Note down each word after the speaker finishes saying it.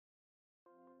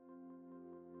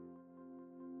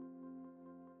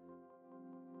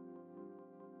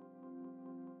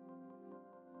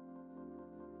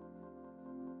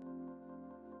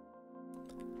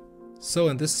So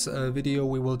in this video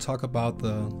we will talk about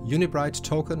the Unibright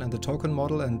token and the token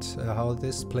model and how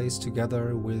this plays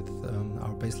together with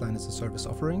our baseline as a service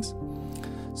offerings.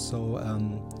 So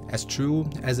as true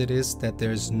as it is that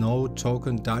there's no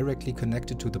token directly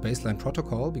connected to the baseline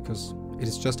protocol because it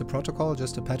is just a protocol,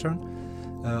 just a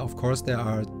pattern, of course there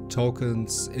are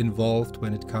tokens involved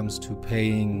when it comes to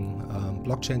paying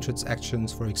blockchain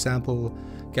transactions, for example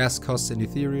gas costs in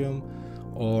Ethereum,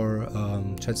 or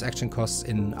transaction costs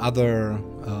in other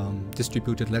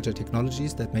distributed ledger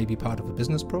technologies that may be part of a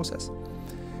business process.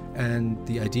 And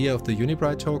the idea of the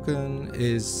Unibright token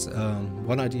is,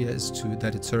 one idea is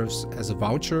that it serves as a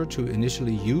voucher to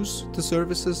initially use the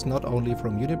services, not only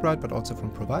from Unibright but also from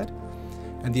Provide.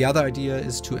 And the other idea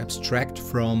is to abstract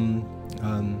from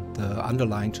the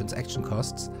underlying transaction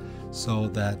costs, so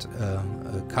that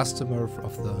a customer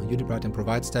of the Unibright and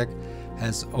Provide stack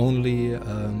has only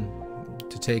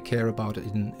to take care about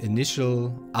an initial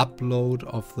upload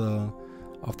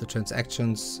of the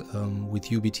transactions with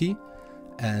UBT,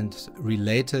 and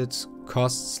related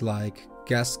costs like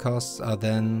gas costs are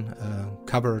then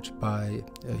covered by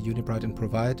Unibright and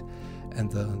Provide, and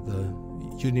the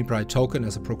Unibright token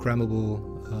as a programmable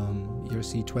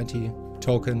ERC20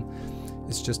 token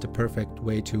is just a perfect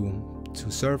way to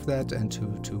serve that and to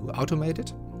automate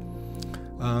it.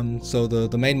 So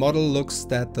the main model looks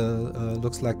like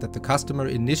that the customer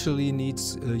initially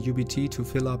needs UBT to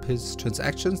fill up his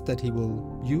transactions that he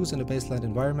will use in a baseline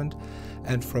environment,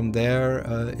 and from there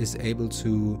is able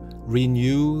to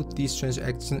renew these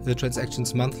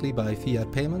transactions monthly by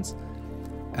fiat payments.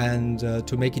 And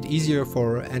to make it easier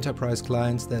for enterprise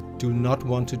clients that do not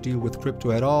want to deal with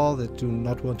crypto at all, that do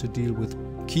not want to deal with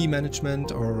key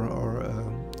management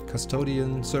or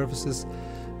custodian services,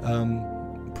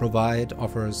 Provide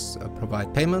offers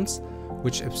Provide Payments,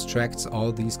 which abstracts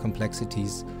all these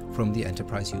complexities from the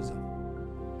enterprise user.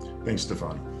 Thanks,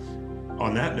 Stefan.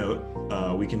 On that note,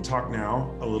 we can talk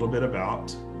now a little bit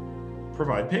about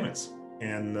Provide Payments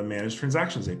and the Managed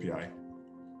Transactions API.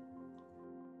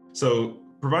 So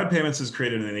Provide Payments has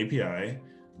created an API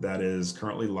that is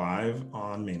currently live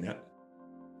on mainnet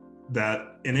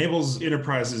that enables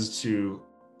enterprises to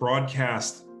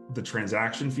broadcast the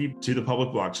transaction fee to the public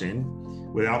blockchain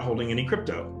without holding any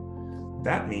crypto.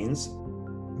 That means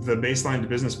the baseline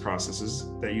business processes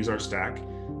that use our stack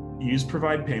use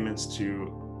Provide Payments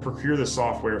to procure the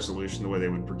software solution the way they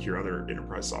would procure other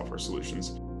enterprise software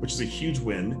solutions, which is a huge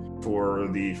win for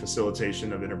the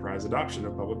facilitation of enterprise adoption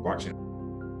of public blockchain.